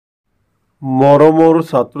মৰমৰ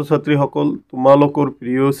ছাত্ৰ ছাত্ৰীসকল তোমালোকৰ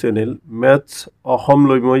প্ৰিয় চেনেল মেথছ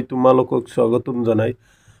অসমলৈ মই তোমালোকক স্বাগতম জনাই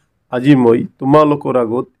আজি মই তোমালোকৰ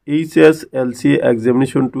আগত hslc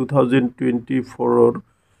examination 2024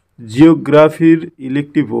 জিওগ্ৰাফিৰ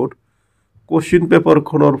ইলেক্টিভৰ question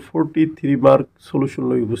পেপাৰখনৰ 43 mark solution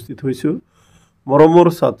লৈ উপস্থিত হৈছো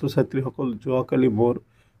মৰমৰ ছাত্ৰ ছাত্ৰীসকল যোৱাকালি মোৰ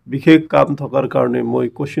বিশেষ কাম থকাৰ কাৰণে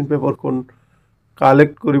মই কোশ্চিন পেপাৰখন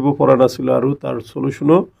কালেক্ট কৰিব পৰা নাছিল আৰু তাৰ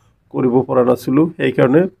সলিউশনো কৰিব পৰা নাছিলো এই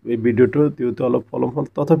কাৰণে এই ভিডিওটো দিওতে অলপ পলম হ'ল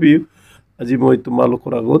তথাপি আজি মই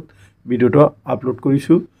তোমালোকৰ আগত ভিডিওটো আপলোড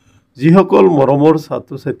কৰিছো যিসকল মৰমৰ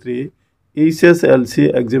ছাত্ৰ ছাত্ৰী hslc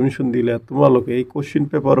এক্সামিনেশ্যন দিলে তোমালোকে এই কোশ্চিন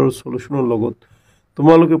পেপাৰৰ সলিউশনৰ লগত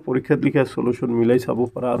তোমালোকে পৰীক্ষাত লিখা সলিউশন মিলাই চাব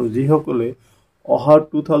পাৰা আৰু যিসকলে অহা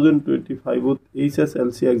 2025 ত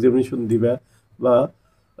hslc এক্সামিনেশ্যন দিবা বা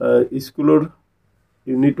স্কুলৰ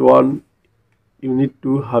ইউনিট 1 Unit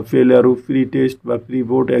 2 half yearly আৰু free test বা pre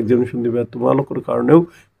board examination দিবা তোমালোকৰ কাৰণেও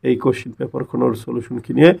এই কোশ্চিন পেপাৰখনৰ সলিউশন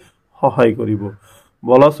খিনিয়ে সহায় কৰিব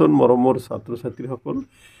বলাচন মৰমৰ ছাত্ৰ ছাত্ৰীসকল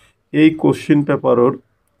এই কোশ্চিন পেপাৰৰ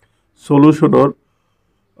সলিউশনৰ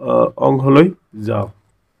অংশলৈ যাও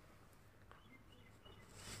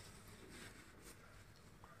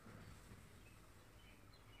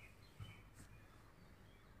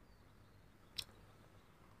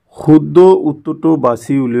শুদ্ধ উত্তৰটো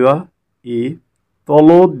বাছি উলিওৱা ই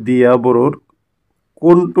তলত দিয়াবোৰৰ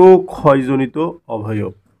কোনটো ক্ষয়জনিত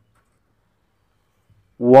অবয়ব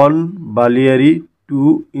 1 বালিয়াৰী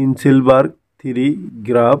 2 ইনসেলবাৰ্গ 3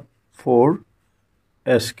 গ্ৰাফ 4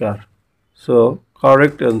 এস্কাৰ সো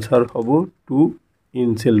কাৰেক্ট आंसर হ'ব 2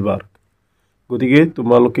 ইনসেলবাৰ্গ গতিকে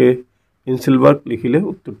তোমালোকে ইনসেলবাৰ্গ লিখিলে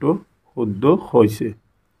উত্তৰটো শুদ্ধ হৈছে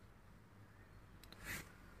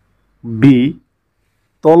বি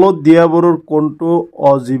তলত দিয়াবোৰৰ কোনটো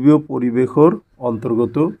অজীৱীয় পৰিৱেশৰ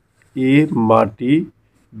অন্তৰ্গত এ মাটি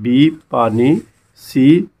বি পানী সি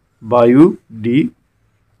বায়ু ডি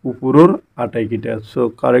ওপৰৰ আটাইকেইটা so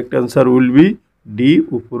correct answer will be D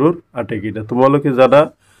ওপৰৰ আটাইকেইটা তোমালোকে জানা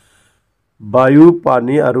বায়ু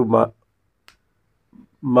পানী আৰু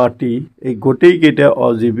মাটি এই গোটেইকেইটা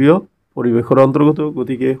অজীৱীয় পৰিৱেশৰ অন্তৰ্গত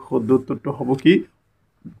গতিকে শুদ্ধ উত্তৰটো হ'ব কি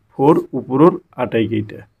 4 ওপৰৰ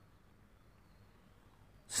আটাইকেইটা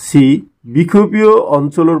সি বিক্ষোভীয়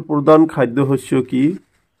অঞ্চলৰ প্ৰধান খাদ্য শস্য কি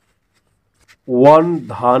 1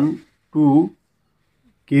 ধান 2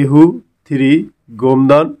 গেহু 3 গম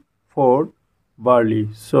ধান 4 barley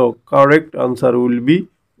so correct answer will be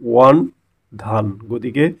 1 ধান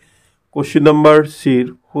গতিকে কোশ্চেন নাম্বার সি এর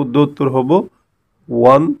শুদ্ধ উত্তর হ'ব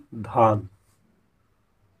 1 ধান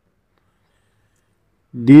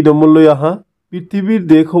ডি নম্বৰলৈ আহা পৃথিৱীৰ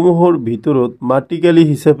দেশসমূহৰ ভিতৰত মাটিকালি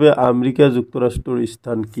হিচাপে আমেৰিকা যুক্তৰাষ্ট্ৰৰ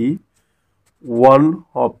স্থান কি 1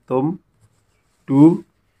 সপ্তম 2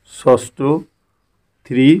 ষষ্ঠ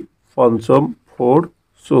 3 পঞ্চম 4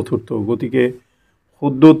 চতুৰ্থ গতিকে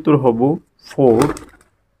শুদ্ধ উত্তৰ হ'ব 4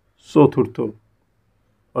 চতুৰ্থ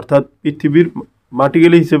অৰ্থাৎ পৃথিৱীৰ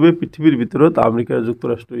মাটিকালি হিচাপে পৃথিৱীৰ ভিতৰত আমেৰিকা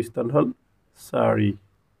যুক্তৰাষ্ট্ৰৰ স্থান হ'ল 4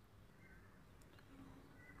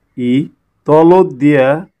 ই তলত দিয়া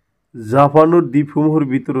জাপানৰ দ্বীপসমূহৰ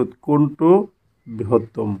ভিতৰত কোনটো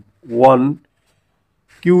বৃহত্তম 1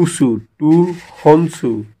 কিউশু 2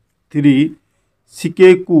 হনশু 3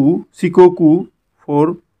 শিকোকু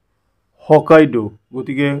 4 হকাইডো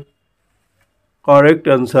গতিকে correct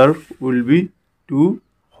answer will be 2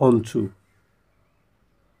 হনশু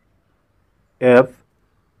F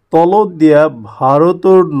তলত দিয়া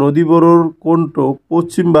ভাৰতৰ নদীবোৰৰ কোনটো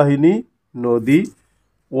পশ্চিম বাহিনী নদী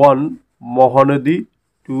 1 মহানদী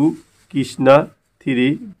 2 কৃষ্ণা 3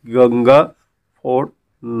 গঙ্গা 4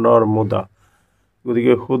 নর্মদা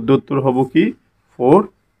গতিকে শুদ্ধ উত্তর হ'ব কি 4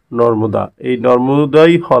 নর্মদা এই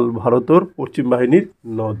নর্মদাই হল ভারতের পশ্চিম বাহিনীর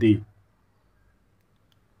নদী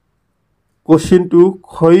কোশ্চেন 2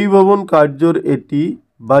 ক্ষয়ীভবন কাৰ্যৰ এটি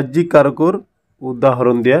বাহ্যিক কাৰকৰ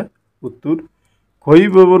উদাহৰণ দিয়া উত্তৰ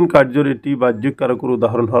ক্ষয়ীভবন কাৰ্যৰ এটি বাহ্যিক কাৰকৰ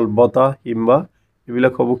উদাহৰণ হল বতাহ হিমবা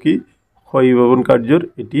এবিলাক হ'ব কি ক্ষয়ীভবন কাৰ্যৰ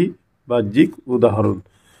এটি বাহ্যিক উদাহৰণ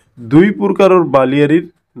দুই প্ৰকাৰৰ বালিয়াৰীৰ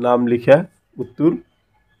নাম লিখা উত্তৰ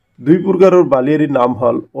দুই প্ৰকাৰৰ বালিয়াৰীৰ নাম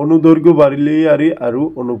হল অনুদৈৰ্ঘ্য বালিয়াৰী আৰু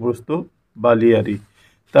অনুপ্ৰস্থ বালিয়াৰী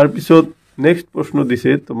তাৰ পিছত নেক্সট প্ৰশ্ন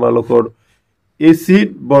দিছে তোমালোকৰ এসিড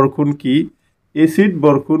বৰষুণ কি এসিড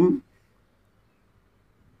বৰষুণ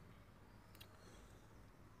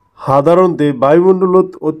সাধাৰণতে বায়ুমণ্ডলত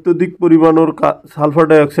অত্যধিক পৰিমাণৰ সালফাৰ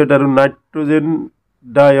ডাই অক্সাইড আৰু নাইট্ৰজেন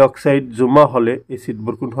ডাই অক্সাইড জমা হলে এসিড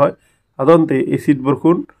বৰষুণ হয় সাধাৰণতে এসিড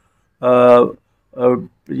বৰষুণ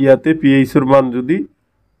ইয়াতে পিএইচৰ মান যদি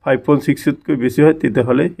 5.6 তকৈ বেছি হয়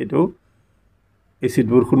তেতিয়াহলে এটো এসিড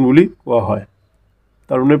বৰষুণ বুলি কোৱা হয়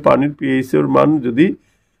তাৰ মানে পানীৰ পিএইচৰ মান যদি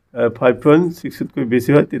 5.6তকৈ বেছি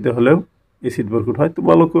হয় তেতিয়াহ'লেও এচিড বৰষুণ হয়।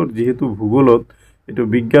 তোমালোকৰ যিহেতু ভূগোলত এইটো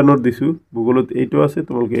বিজ্ঞানৰ দিছোঁ, ভূগোলত এইটো আছে,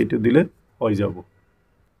 তোমালোকে এইটো দিলে হৈ যাব।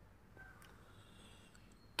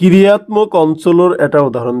 ক্ৰিয়াত্মক অঞ্চলৰ এটা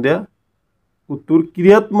উদাহৰণ দিয়া। উত্তৰ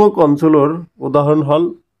ক্ৰিয়াত্মক অঞ্চলৰ উদাহৰণ হ'ল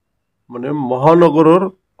মানে মহানগৰৰ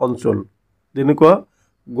অঞ্চল, যেনেকুৱা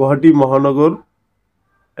গুৱাহাটী মহানগৰ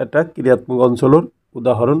এটা ক্ৰিয়াত্মক অঞ্চলৰ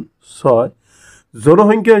উদাহৰণ। 6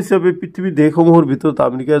 জনসংখ্যা হিচাপে পৃথিৱীৰ দেশসমূহৰ ভিতৰত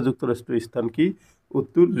আমেৰিকা যুক্তৰাষ্ট্ৰৰ স্থান কি?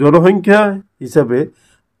 উত্তৰ জনসংখ্যা হিচাপে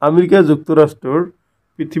আমেৰিকা যুক্তৰাষ্ট্ৰৰ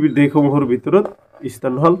পৃথিৱীৰ দেশসমূহৰ ভিতৰত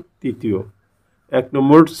স্থান হ'ল তৃতীয়। 1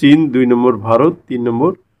 নম্বৰ চীন, 2 নম্বৰ ভাৰত, 3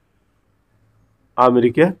 নম্বৰ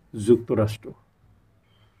আমেরিকা যুক্তরাষ্ট্র।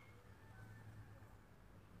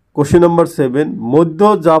 কোশ্চেন নাম্বার 7 মধ্য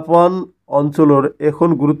জাপান অঞ্চলের এখন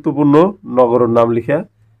গুরুত্বপূর্ণ নগরের নাম লিখা।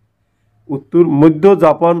 উত্তর মধ্য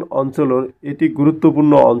জাপান অঞ্চলের এটি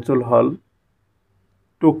গুরুত্বপূর্ণ অঞ্চল হল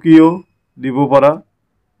টোকিও দিব পারা,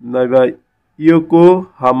 নাইবা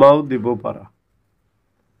ইয়োকোহামাও দিব পারা।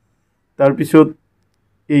 তারপিছত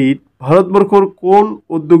 8 ভারতবর্ষের কোন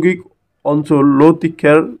ঔদ্যোগিক অঞ্চল লৌহ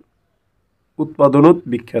উৎপাদনত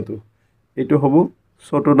বিখ্যাত? এইটো হ'ব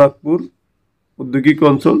ছোটনাগপুৰ ঔদ্যোগিক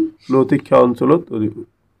অঞ্চল লৌহ অঞ্চলত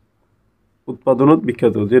উৎপাদনত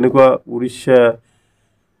বিখ্যাত, যেনেকুৱা উৰিষ্যা,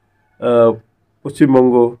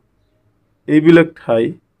 পশ্চিমবংগ এইবিলাক ঠাই,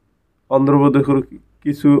 অন্ধ্ৰপ্ৰদেশৰ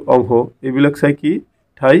কিছু অংশ, এইবিলাক চাই কি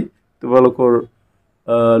ঠাই তোমালোকৰ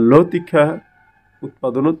লৌহ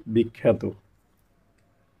উৎপাদনত বিখ্যাত।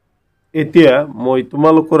 এতিয়া মই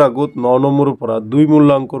তোমালোকৰ আগত 9 নম্বৰৰ পৰা 2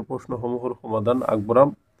 মূল্যাংকৰ প্ৰশ্নসমূহৰ সমাধান আগবঢ়াম।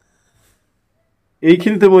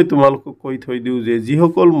 এইখিনিতে মই তোমালোকক কৈ থৈ দিওঁ যে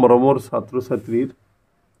যিসকল মৰমৰ ছাত্ৰ ছাত্ৰীৰ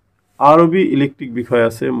আৰবী ইলেক্ট্ৰিক বিষয়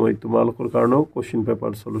আছে, মই তোমালোকৰ কাৰণেও কোশ্চিন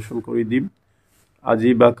পেপাৰ সলিউশন কৰি দিম। আজি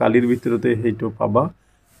বা কালিৰ ভিতৰতে সেইটো পাবা,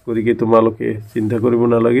 গতিকে তোমালোকে চিন্তা কৰিব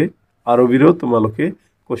নালাগে। আৰবীৰো তোমালোকে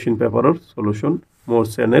কোশ্চিন পেপাৰৰ সলিউশন মোৰ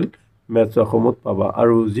চেনেল মেথছ অসমত পাবা।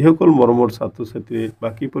 আৰু যিসকল মৰমৰ ছাত্ৰ ছাত্ৰীয়ে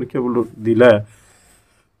বাকী পৰীক্ষাবোৰ দিলা,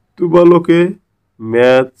 তোমালোকে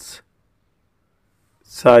maths,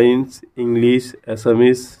 science, English,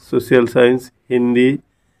 Assamese, social science, Hindi,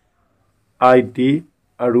 IT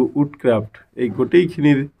আৰু উডক্ৰাফ্ট এই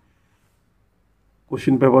গোটেইখিনিৰ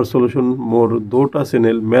কোশ্চিন পেপাৰ সলিউশন মোৰ 2টা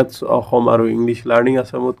চেনেল মেথছ অসম আৰু ইংলিছ লাৰ্নিং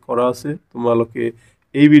আসামত কৰা আছে। তোমালোকে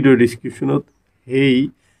এই ভিডিঅ' ডিসক্ৰিপশনত সেই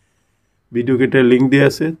ভিডিঅ'কেইটাৰ লিংক দিয়া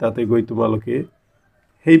আছে, তাতে গৈ তোমালোকে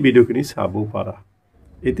সেই ভিডিঅ'খিনি চাব পাৰা।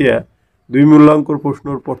 এতিয়া 2 মূল্যাংকৰ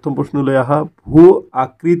প্ৰশ্নৰ প্ৰথম প্ৰশ্নলৈ আহা। ভূ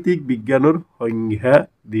আকৃতিক বিজ্ঞানৰ সংজ্ঞা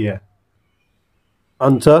দিয়া।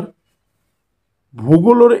 আনসাৰ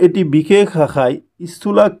ভূগোলৰ এটি বিশেষ শাখায়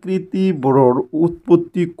স্থূলাকৃতিবোৰৰ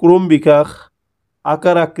উৎপত্তি, ক্ৰম বিকাশ,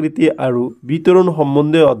 আকাৰ আকৃতি আৰু বিতৰণ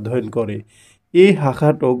সম্বন্ধে অধ্যয়ন কৰে। এই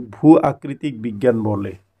শাখাটোক ভূ আকৃতিক বিজ্ঞান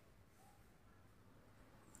বলে।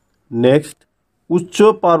 নেক্সট উচ্চ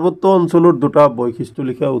পার্বত্য অঞ্চলের 2টা বৈশিষ্ট্য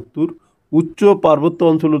লিখা। উত্তর উচ্চ পার্বত্য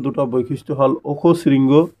অঞ্চলের 2টা বৈশিষ্ট্য হল ওখ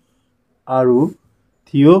শৃঙ্গ আৰু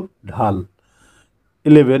থিয় ঢাল।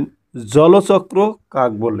 11 জলচক্ৰ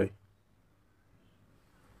কাক বলে?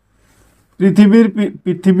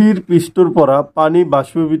 পৃথিৱীৰ পৃষ্ঠৰ পৰা পানী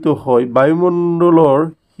বাষ্পীভূত হৈ বায়ুমণ্ডলৰ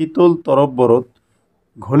শীতল তৰৱবোৰত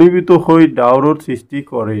ঘনীভূত হৈ ডাৱৰৰ সৃষ্টি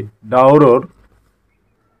কৰে। ডাৱৰৰ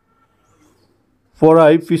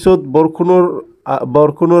পৰাই পিছত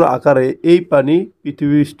বৰষুণৰ আকাৰে এই পানী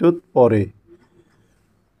পৃথিৱীপৃষ্ঠত পৰে।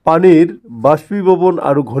 পানীৰ বাষ্পীভৱন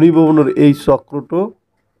আৰু ঘনীভৱনৰ এই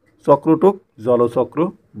চক্ৰটোক জলচক্ৰ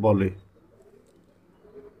বলে।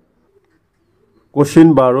 কোশ্চেন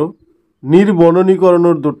 12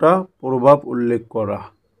 নিৰ্বননীকৰণৰ 2টা প্ৰভাৱ উল্লেখ কৰা।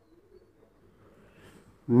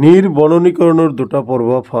 নিৰ্বননীকৰণৰ 2টা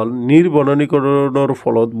প্ৰভাৱ হ'ল নিৰ্বননীকৰণৰ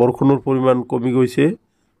ফলত বৰষুণৰ পৰিমাণ কমি গৈছে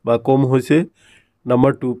বা কম হৈছে।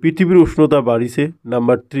 নাম্বাৰ 2 পৃথিৱীৰ উষ্ণতা বাঢ়িছে।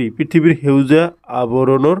 নাম্বাৰ 3 পৃথিৱীৰ সেউজীয়া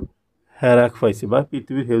আৱৰণৰ হ্ৰাস পাইছে বা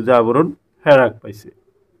পৃথিৱীৰ সেউজীয়া আৱৰণ হ্ৰাস পাইছে।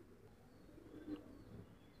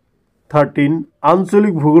 13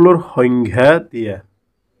 আঞ্চলিক ভূগোলৰ সংজ্ঞা দিয়া।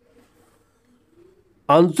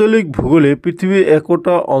 আঞ্চলিক ভূগোলে পৃথিৱীৰ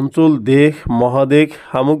একোটা অঞ্চল, দেশ, মহাদেশ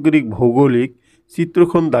সামগ্ৰিক ভৌগোলিক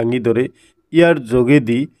চিত্ৰখন দাঙি ধৰে। ইয়াৰ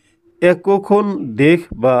যোগেদি একোখন দেশ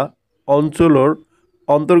বা অঞ্চলৰ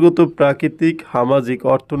অন্তৰ্গত প্ৰাকৃতিক, সামাজিক,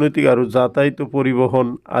 অৰ্থনৈতিক আৰু যাতায়াত পৰিবহণ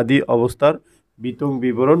আদি অৱস্থাৰ বিতং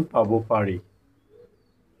বিৱৰণ পাব পাৰি।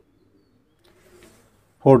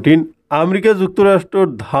 14 আমেৰিকা যুক্তৰাষ্ট্ৰৰ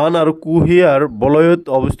ধান আৰু কুঁহিয়াৰ বলয়ত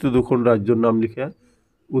অৱস্থিত 2খন ৰাজ্যৰ নাম লিখা।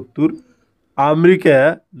 উত্তৰ আমেৰিকা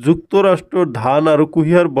যুক্তৰাষ্ট্ৰৰ ধান আৰু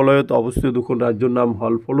কুঁহিয়াৰ বলয়ত অৱস্থিত 2খন ৰাজ্যৰ নাম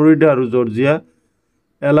হ'ল ফ্লৰিডা আৰু জৰ্জিয়া,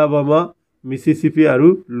 এলাবামা, মিছিছিপি আৰু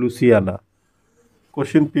লুচিয়ানা।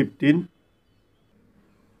 কোশ্চেন 15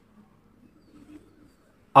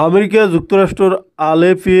 আমেৰিকা যুক্তৰাষ্ট্ৰৰ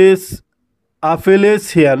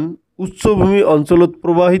আফেলেচিয়ান উচ্চভূমি অঞ্চলত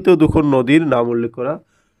প্ৰবাহিত দুখন নদীৰ নাম উল্লেখ কৰা।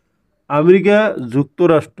 আমেৰিকা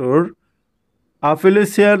যুক্তৰাষ্ট্ৰৰ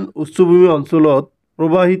আফেলেচিয়ান উচ্চভূমি অঞ্চলত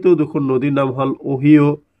প্ৰবাহিত দুখন নদীৰ নাম হ'ল অহিও,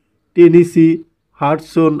 টেনেচি,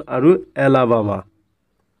 হাডসন আৰু এলাবামা।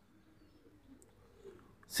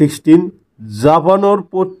 16 জাপানৰ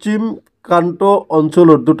পশ্চিম প্ৰান্ত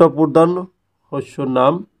অঞ্চলৰ দুটা প্ৰধান শস্যৰ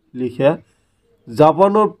নাম লিখা।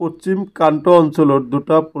 জাপানৰ পশ্চিম প্ৰান্ত অঞ্চলৰ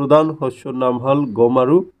দুটা প্ৰধান শস্যৰ নাম হ'ল গম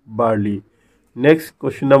আৰু বাৰ্লি। নেক্সট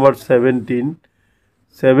কুৱেশ্যন নম্বৰ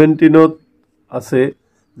 17 আছে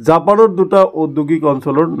জাপানৰ দুটা ঔদ্যোগিক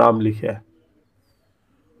অঞ্চলৰ নাম লিখা।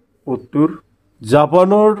 উত্তৰ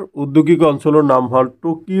জাপানৰ ঔদ্যোগিক অঞ্চলৰ নাম হ'ল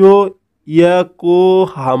টকিঅ'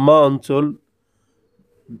 ইয়াকোহামা অঞ্চল,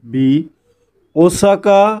 বি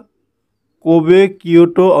ওসাকা কোবে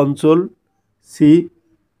কিয়োটো অঞ্চল, সি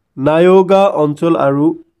নায়োগা অঞ্চল আৰু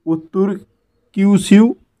উত্তৰ কিউছিউ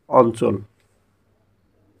অঞ্চল।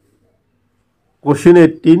 কুৱেশ্যন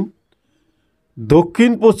 18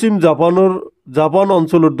 দক্ষিণ পশ্চিম জাপান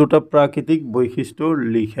অঞ্চলৰ দুটা প্ৰাকৃতিক বৈশিষ্ট্য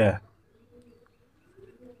লিখা।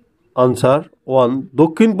 আনসাৰ 1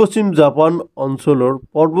 দক্ষিণ পশ্চিম জাপান অঞ্চলৰ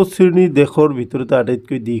পৰ্বতশ্ৰেণী দেশৰ ভিতৰতে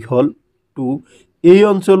আটাইতকৈ দীঘল। 2 এই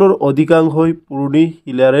অঞ্চলৰ অধিকাংশই পুৰণি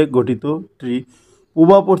শিলাৰে গঠিত। 3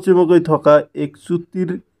 পূবা পশ্চিমকৈ থকা এক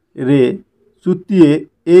চুক্তিয়ে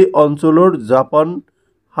এই অঞ্চলৰ জাপান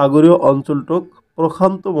সাগৰীয় অঞ্চলটোক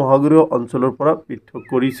প্ৰশান্ত মহাসাগৰীয় অঞ্চলৰ পৰা পৃথক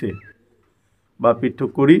কৰিছে বা পৃথক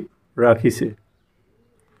কৰি ৰাখিছে।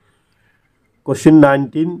 কুৱেশ্যন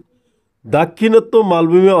 19 দাক্ষিণাত্য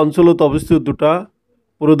মালভূমি অঞ্চলত অৱস্থিত দুটা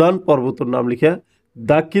প্ৰধান পৰ্বতৰ নাম লিখা।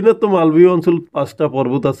 দাক্ষিণাত্য মালভূমি অঞ্চলত 5টা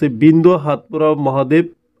পৰ্বত আছে, বিন্ধ্য, সাতপুৰা, মহাদেৱ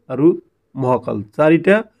আৰু মহাকাল।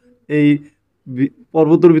 4টা এই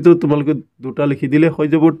পৰ্বতৰ ভিতৰত তোমালোকে দুটা লিখি দিলে হৈ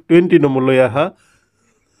যাব। 20 নম্বৰলৈ আহা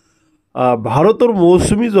ভাৰতৰ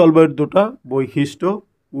মৌচুমী জলবায়ুৰ দুটা বৈশিষ্ট্য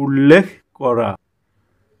উল্লেখ কৰা।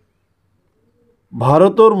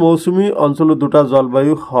 ভাৰতৰ মৌচুমী অঞ্চলৰ দুটা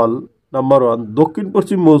জলবায়ু হ'ল নম্বৰ 1 দক্ষিণ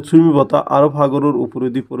পশ্চিম মৌচুমী বতাহ আৰৱ সাগৰৰ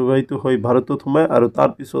ওপৰেদি প্ৰবাহিত হৈ ভাৰতত সোমায় আৰু তাৰ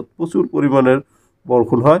পিছত প্ৰচুৰ পৰিমাণৰ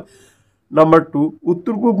বৰষুণ হয়। নম্বৰ 2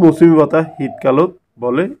 উত্তৰ পূব মৌচুমী বতাহ শীতকালত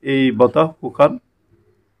বলে, এই বতাহ শুকান।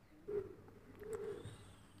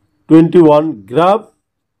 21 গ্ৰাফ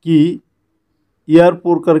কি, ইয়াৰ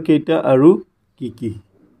প্ৰকাৰ কেইটা আৰু কি কি?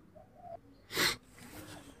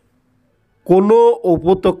 কোনো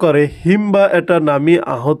উপত্যকাৰে হিম বা এটা নামি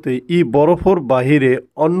আহোঁতে ই বৰফৰ বাহিৰে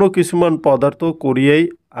অন্য কিছুমান পদাৰ্থ কঢ়িয়াই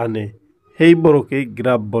আনে, সেইবোৰকে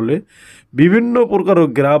গ্ৰাফ বোলে। বিভিন্ন প্ৰকাৰৰ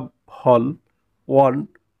গ্ৰাফ হ'ল 1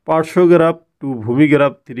 পাৰ্শ্বগ্ৰাফ, 2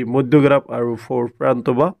 ভূমিগ্ৰাফ, 3 মধ্যগ্ৰাফ আৰু 4 প্ৰান্ত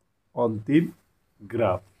বা অন্তিম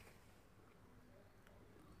গ্ৰাফ।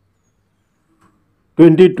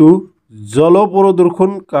 22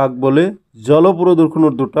 জলপ্ৰদূষণ কাক বোলে?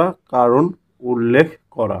 জলপ্ৰদূষণৰ দুটা কাৰণ উল্লেখ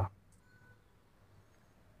কৰা।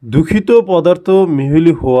 দূষিত পদাৰ্থ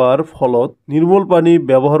মিহলি হোৱাৰ ফলত নিৰ্মল পানী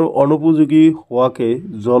ব্যৱহাৰ অনুপযোগী হোৱাকে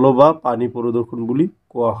জল বা পানী প্ৰদূষণ বুলি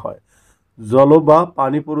কোৱা হয়। জল বা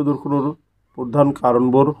পানী প্ৰদূষণৰ প্ৰধান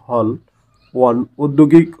কাৰণবোৰ হ'ল 1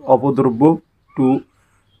 ঔদ্যোগিক অপদ্ৰব্য, 2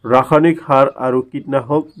 ৰাসায়নিক সাৰ আৰু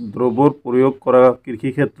কীটনাশক দ্ৰব্যৰ প্ৰয়োগ কৰা কৃষি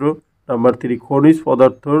ক্ষেত্ৰ, নম্বৰ 3 খনিজ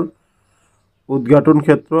পদাৰ্থৰ উদ্ঘাটন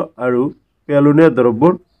ক্ষেত্ৰ আৰু পেলনীয়া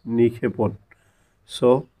দ্ৰব্যৰ নিক্ষেপণ।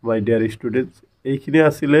 চ' মাই ডিয়াৰ ষ্টুডেণ্টছ, এইখিনি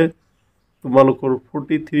আছিলে তোমালোকৰ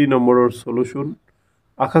 43 নম্বৰৰ সলিউশ্যন।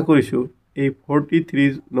 আশা কৰিছোঁ এই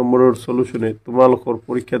 43 নম্বৰৰ সলিউশ্যনে তোমালোকৰ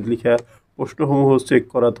পৰীক্ষাত লিখা প্ৰশ্নসমূহ চেক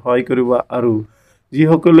কৰাত সহায় কৰিব আৰু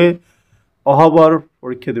যিসকলে অহাবাৰ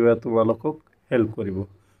পৰীক্ষা দিব তোমালোকক হেল্প কৰিব।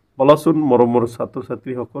 বলাচোন মৰমৰ ছাত্ৰ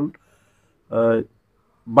ছাত্ৰীসকল,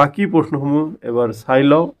 বাকী প্ৰশ্নসমূহ এবাৰ চাই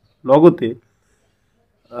লওঁ, লগতে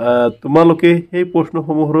তোমালোকে সেই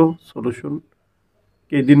প্ৰশ্নসমূহৰো সলিউশ্যন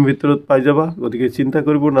কেইদিন ভিতৰত পাই যাবা, গতিকে চিন্তা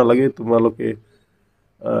কৰিব নালাগে। তোমালোকে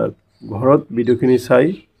ঘৰত ভিডিঅ'খিনি চাই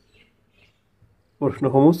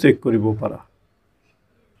প্ৰশ্নসমূহ চেক কৰিব পাৰা।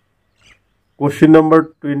 কুৱেশ্যন নম্বৰ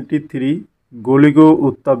 23 গোলকীয়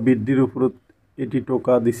উত্তাপ বৃদ্ধিৰ ওপৰত এটি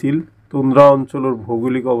টকা দিছিল। তুন্দ্ৰা অঞ্চলৰ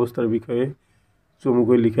ভৌগোলিক অৱস্থাৰ বিষয়ে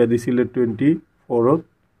চমুকৈ লিখা দিছিলে 24ত।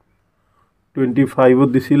 25ত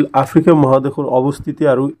দিছিল আফ্ৰিকা মহাদেশৰ অৱস্থিতি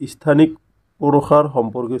আৰু স্থানিক প্ৰসাৰ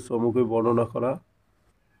সম্পৰ্কে চমুকৈ বৰ্ণনা কৰা।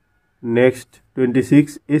 নেক্সট 26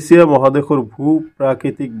 এছিয়া মহাদেশৰ ভূ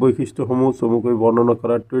প্ৰাকৃতিক বৈশিষ্ট্যসমূহ চমুকৈ বৰ্ণনা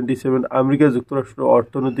কৰা। 27 আমেৰিকা যুক্তৰাষ্ট্ৰৰ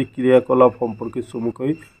অৰ্থনৈতিক ক্ৰিয়াকলাপ সম্পৰ্কে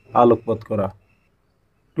চমুকৈ আলোকপাত কৰা।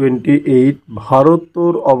 28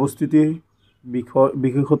 ভাৰতৰ অৱস্থিতি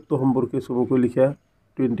বিশেষত্ব সম্পৰ্কে চমুকৈ লিখা।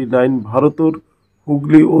 29 ভাৰতৰ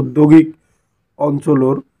হুগলী ঔদ্যোগিক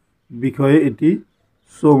অঞ্চলৰ বিষয়ে এটি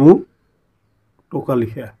চমু টোকা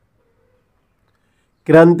লিখা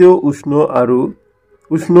ক্ৰান্তীয়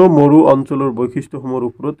উষ্ণ মৰু অঞ্চলৰ বৈশিষ্ট্যসমূহৰ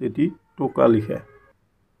ওপৰত এটি টোকা লিখা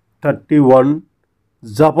 31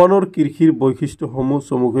 জাপানৰ কৃষিৰ বৈশিষ্ট্যসমূহ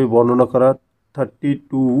চমুকৈ বৰ্ণনা কৰা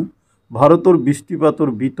 32 ভাৰতৰ বৃষ্টিপাতৰ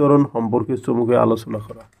বিতৰণ সম্পৰ্কে চমুকৈ আলোচনা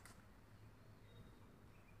কৰা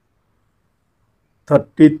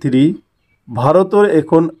 33 ভাৰতৰ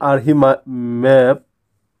এখন আৰ্হি মেপ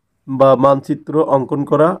বা মানচিত্ৰ অংকন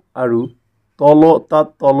কৰা আৰু তাত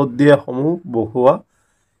তলত দিয়া সমূহ বহুৱা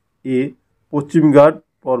এ পশ্চিম ঘাট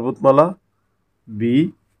পৰ্বতমালা বি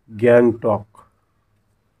গ্যাংটক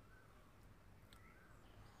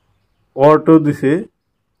অটো দিছে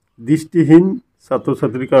দৃষ্টিহীন ছাত্ৰ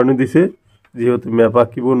ছাত্ৰীৰ কাৰণে দিছে যিহেতু মেপ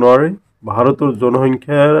আঁকিব নোৱাৰে ভাৰতৰ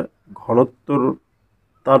জনসংখ্যাৰ ঘনত্বৰ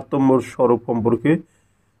তাৰতম্যৰ স্বৰূপ সম্পৰ্কে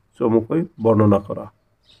চমুকৈ বৰ্ণনা কৰা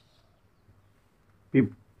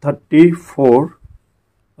 34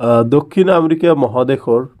 দক্ষিণ আমেৰিকা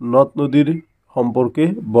মহাদেশৰ নদ নদীৰ সম্পৰ্কে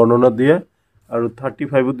বৰ্ণনা দিয়া আৰু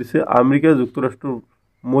 35 দিছে আমেৰিকা যুক্তৰাষ্ট্ৰৰ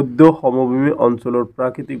মধ্য সমভূমি অঞ্চলৰ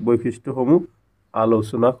প্ৰাকৃতিক বৈশিষ্ট্যসমূহ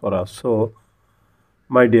আলোচনা কৰা সো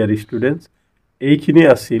মাই ডিয়াৰ ষ্টুডেণ্টছ এইখিনি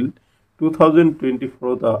আছিল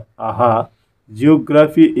 2024 আহা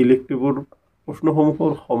জিঅ'গ্ৰাফি ইলেক্টিভৰ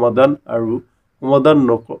প্ৰশ্নসমূহৰ সমাধান আৰু সমাধান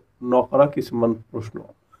নকৰা কিছুমান প্ৰশ্ন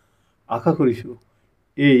আশা কৰিছোঁ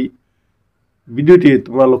এই ভিডিঅ'টিয়ে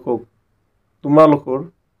তোমালোকৰ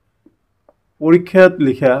পৰীক্ষাত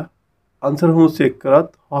লিখা আনসাৰসমূহ চেক কৰাত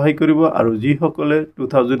সহায় কৰিব আৰু যিসকলে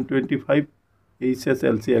 2025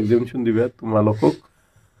 hslc এক্সামিনেশ্যন দিবা তোমালোকক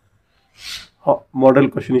মডেল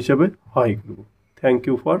কোৱেশ্চন হিচাপে সহায় কৰিব থ্যাংক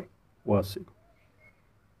ইউ ফৰ ওয়াচিং